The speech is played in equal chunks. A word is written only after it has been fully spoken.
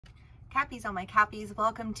Cappies, all my Cappies,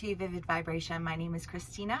 welcome to Vivid Vibration. My name is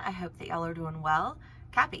Christina. I hope that y'all are doing well.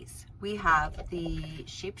 Cappies, we have the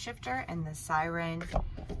Shapeshifter and the Siren,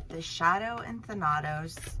 the Shadow and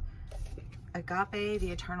Thanatos, Agape,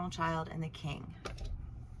 the Eternal Child, and the King.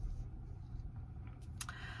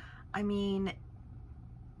 I mean,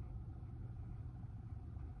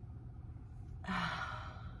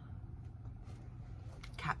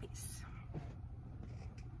 Cappies.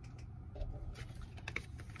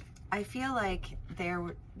 I feel like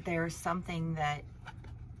there's something that,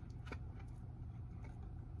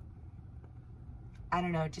 I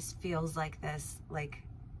don't know, it just feels like this, like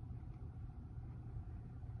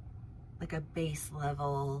a base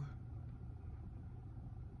level,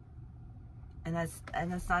 and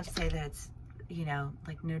that's not to say that it's, you know,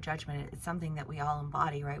 like no judgment. It's something that we all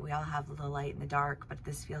embody, right? We all have the light and the dark, but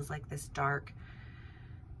this feels like this dark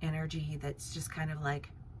energy that's just kind of like,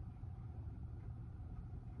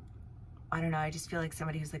 I don't know, I just feel like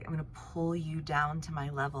somebody who's like, I'm going to pull you down to my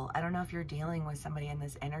level. I don't know if you're dealing with somebody in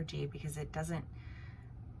this energy, because it doesn't,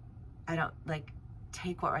 I don't, like,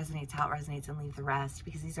 take what resonates, how it resonates, and leave the rest,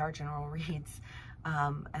 because these are general reads.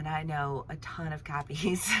 And I know a ton of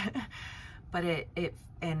Cappies, but it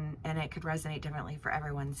could resonate differently for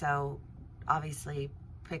everyone. So obviously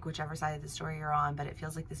pick whichever side of the story you're on, but it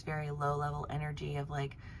feels like this very low level energy of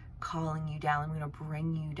like calling you down. I'm going to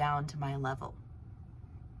bring you down to my level.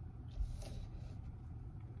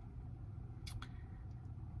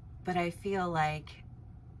 But I feel like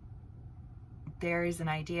there is an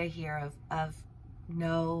idea here of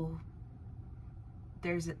no,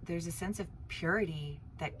 there's a sense of purity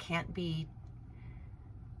that can't be,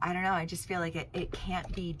 I don't know, I just feel like it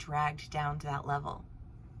can't be dragged down to that level.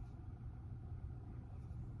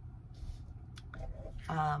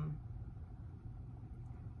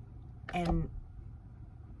 And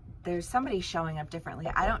there's somebody showing up differently.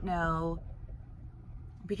 I don't know,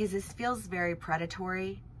 because this feels very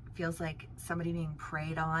predatory. Feels like somebody being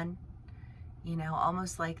preyed on, you know,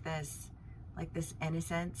 almost like this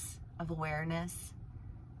innocence of awareness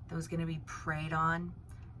that was going to be preyed on.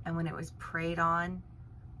 And when it was preyed on,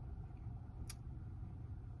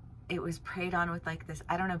 it was preyed on with like this,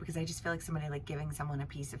 I don't know, because I just feel like somebody like giving someone a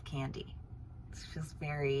piece of candy. It feels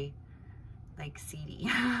very like seedy,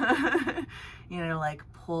 you know, like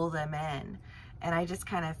pull them in. And I just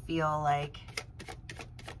kind of feel like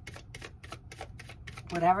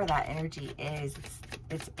whatever that energy is,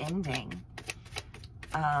 it's ending.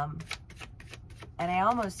 And I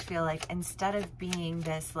almost feel like instead of being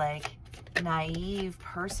this like naive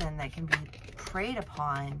person that can be preyed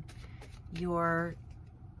upon, you're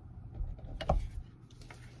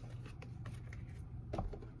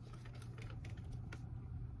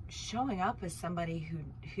showing up as somebody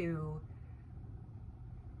who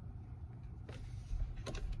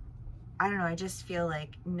I don't know, I just feel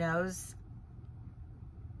like knows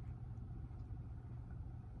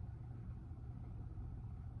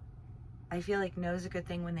knows a good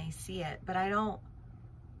thing when they see it. But I don't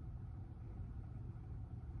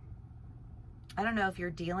know if you're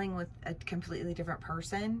dealing with a completely different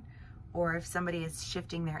person, or if somebody is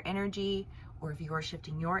shifting their energy, or if you're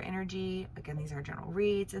shifting your energy. Again, these are general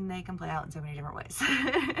reads and they can play out in so many different ways.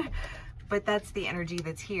 But that's the energy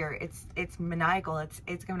that's here. It's maniacal.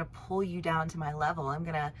 It's going to pull you down to my level. I'm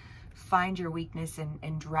going to find your weakness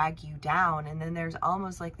and drag you down. And then there's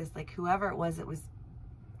almost like this, like whoever it was that was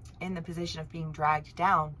in the position of being dragged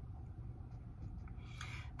down,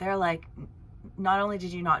 they're like, not only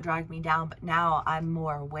did you not drag me down, but now I'm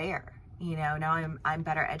more aware, you know, now I'm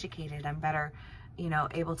better educated, I'm better, you know,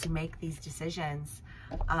 able to make these decisions,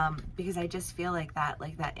 because I just feel like that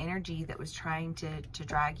energy that was trying to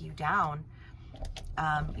drag you down,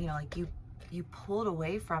 you know, like you pulled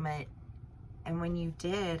away from it. And when you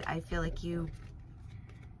did, I feel like you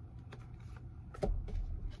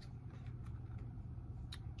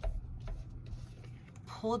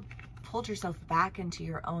pulled yourself back into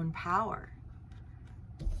your own power.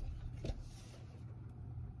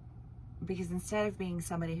 Because instead of being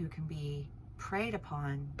somebody who can be preyed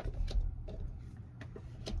upon,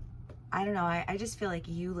 I don't know, I just feel like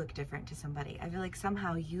you look different to somebody. I feel like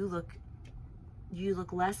somehow you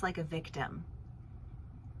look less like a victim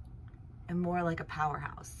and more like a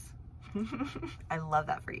powerhouse. I love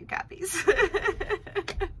that for you, Cappies.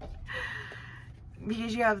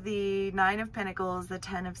 Because you have the Nine of Pentacles, the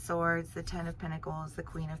Ten of Swords, the Ten of Pentacles, the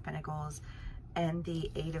Queen of Pentacles, and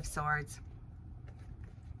the Eight of Swords.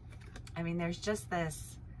 I mean, there's just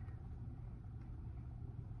this,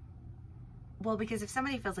 well, because if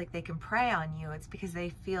somebody feels like they can prey on you, it's because they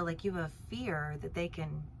feel like you have a fear that they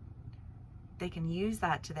can use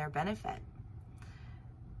that to their benefit.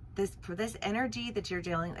 this energy that you're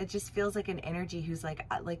dealing, it just feels like an energy who's like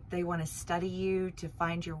they want to study you, to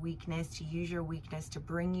find your weakness, to use your weakness to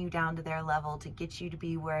bring you down to their level, to get you to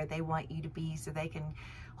be where they want you to be so they can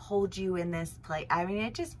hold you in this place. I mean,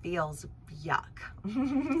 it just feels yuck.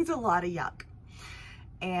 It's a lot of yuck.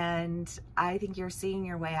 And I think you're seeing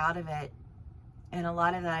your way out of it. And a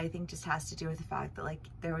lot of that, I think, just has to do with the fact that, like,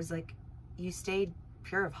 there was, like, you stayed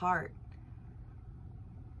pure of heart.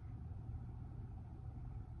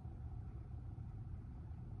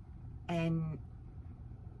 And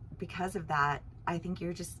because of that, I think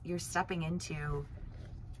you're stepping into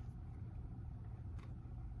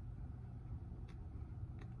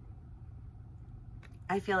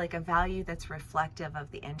I feel like a value that's reflective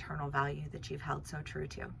of the internal value that you've held so true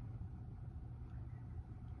to.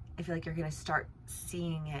 I feel like you're going to start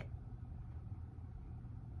seeing it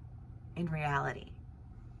in reality.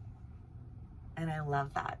 And I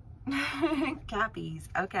love that. Cappies.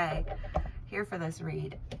 Okay. Here for this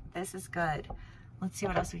read. This is good. Let's see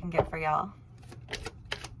what else we can get for y'all.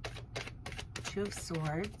 Two of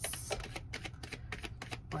Swords.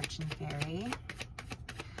 Fortune Fairy.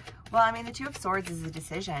 Well, I mean, the Two of Swords is a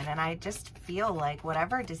decision, and I just feel like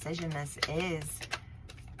whatever decision this is,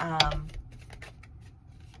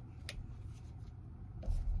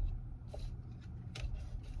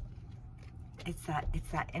 it's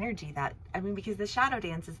that energy that, I mean, because the shadow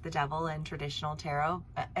dance is the devil in traditional tarot.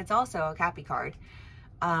 It's also a Cappy card,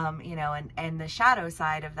 you know, and the shadow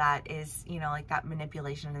side of that is, you know, like that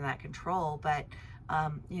manipulation and that control. But,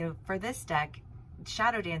 you know, for this deck,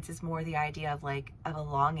 shadow dance is more the idea of like, of a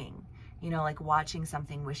longing, you know, like watching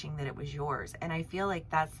something, wishing that it was yours. And I feel like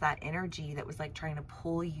that's that energy that was like trying to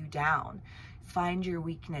pull you down, find your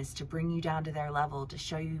weakness, to bring you down to their level, to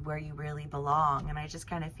show you where you really belong. And I just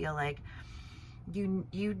kind of feel like you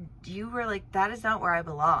were like, that is not where I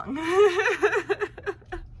belong.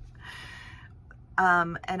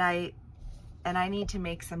 And I need to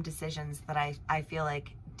make some decisions that I feel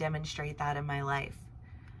like demonstrate that in my life.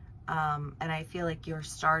 And I feel like you're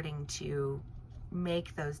starting to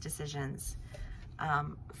make those decisions.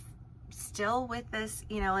 Still with this,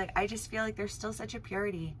 you know, like, I just feel like there's still such a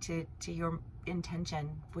purity to your intention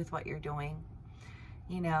with what you're doing.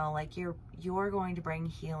 You know, like you're going to bring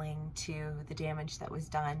healing to the damage that was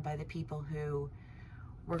done by the people who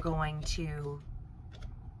were going to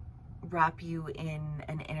wrap you in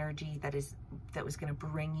an energy that was going to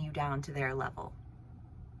bring you down to their level.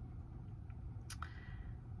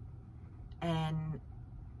 And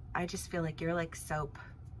I just feel like you're like soap.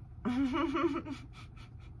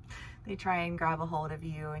 They try and grab a hold of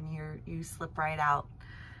you and you slip right out.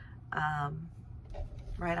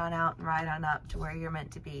 Right on out and right on up to where you're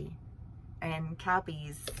meant to be. And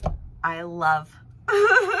Cappies, I love.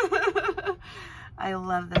 I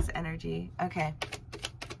love this energy. Okay.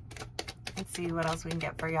 Let's see what else we can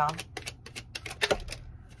get for y'all.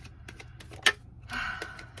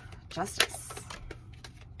 Justice.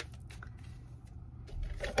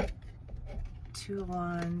 Two of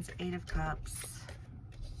Wands, Eight of Cups,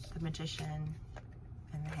 the Magician,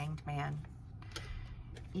 and the Hanged Man.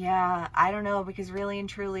 Yeah, I don't know, because really and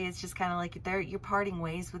truly, it's just kind of like you're parting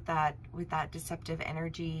ways with that deceptive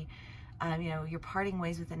energy. You know, you're parting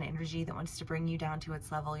ways with an energy that wants to bring you down to its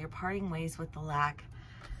level. You're parting ways with the lack.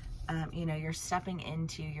 You know, you're stepping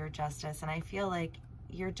into your justice, and I feel like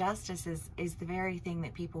your justice is the very thing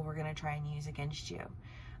that people were going to try and use against you.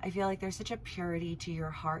 I feel like there's such a purity to your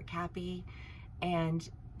heart, Cappy, and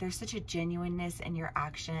there's such a genuineness in your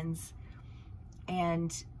actions.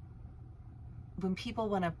 And when people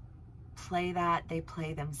want to play that, they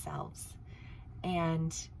play themselves.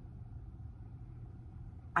 And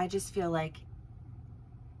I just feel like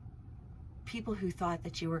people who thought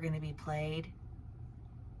that you were going to be played,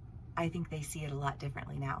 I think they see it a lot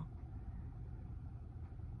differently now.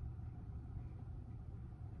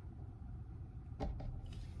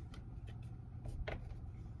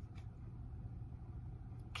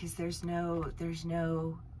 Because there's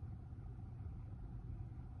no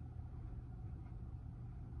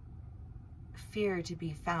fear to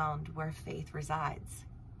be found where faith resides.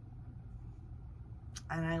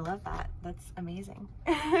 And I love that. That's amazing.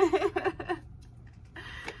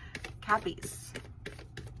 Cappies.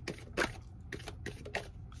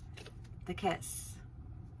 The Kiss.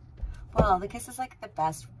 Well, the Kiss is like the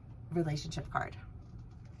best relationship card,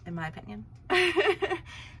 in my opinion.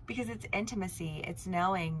 Because it's intimacy. It's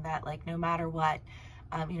knowing that, like, no matter what,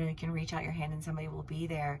 you know, you can reach out your hand and somebody will be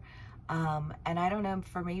there. And I don't know,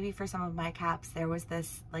 maybe for some of my Caps, there was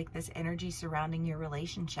this energy surrounding your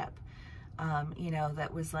relationship, you know,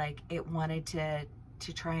 that was like, it wanted to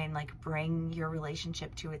try and like bring your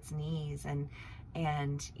relationship to its knees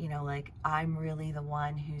And, you know, like, I'm really the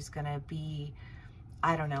one who's gonna be,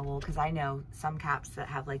 I don't know, well, because I know some Caps that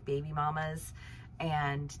have like baby mamas,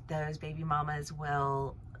 and those baby mamas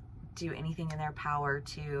will do anything in their power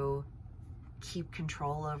to keep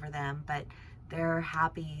control over them, but they're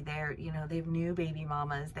happy, they're, you know, they've new baby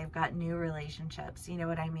mamas, they've got new relationships, you know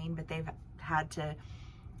what I mean? But they've had to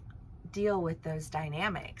deal with those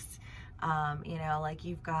dynamics. You know, like,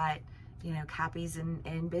 you've got, you know, Cappies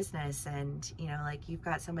in business, and, you know, like, you've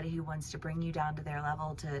got somebody who wants to bring you down to their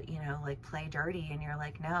level to, you know, like, play dirty, and you're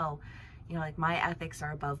like, no, you know, like, my ethics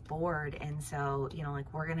are above board, and so, you know,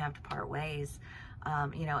 like, we're gonna have to part ways.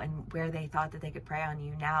 You know, and where they thought that they could prey on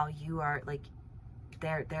you, now you are like,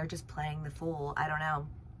 they're just playing the fool. I don't know.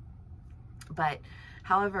 But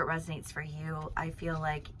however it resonates for you, I feel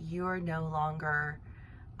like you're no longer,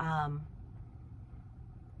 I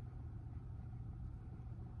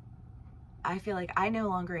feel like I no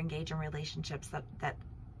longer engage in relationships that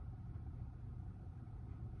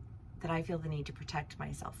I feel the need to protect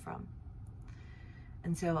myself from.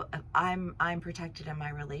 And so if I'm protected in my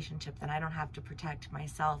relationship, then I don't have to protect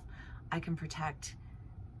myself. I can protect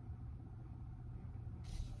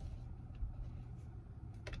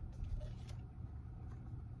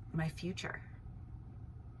my future.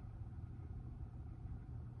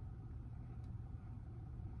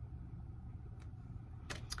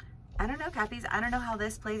 I don't know, Cappies. I don't know how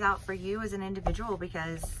this plays out for you as an individual,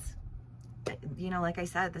 because, you know, like I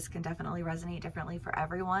said, this can definitely resonate differently for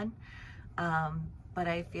everyone. But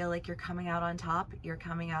I feel like you're coming out on top. You're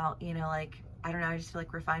coming out, you know, like, I don't know, I just feel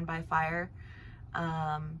like refined by fire,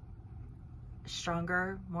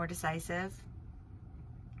 stronger, more decisive,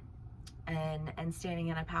 and standing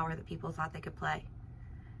in a power that people thought they could play.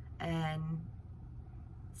 And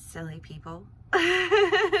silly people.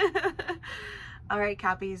 All right,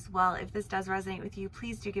 Cappies. Well, if this does resonate with you,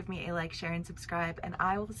 please do give me a like, share, and subscribe, and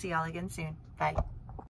I will see y'all again soon. Bye.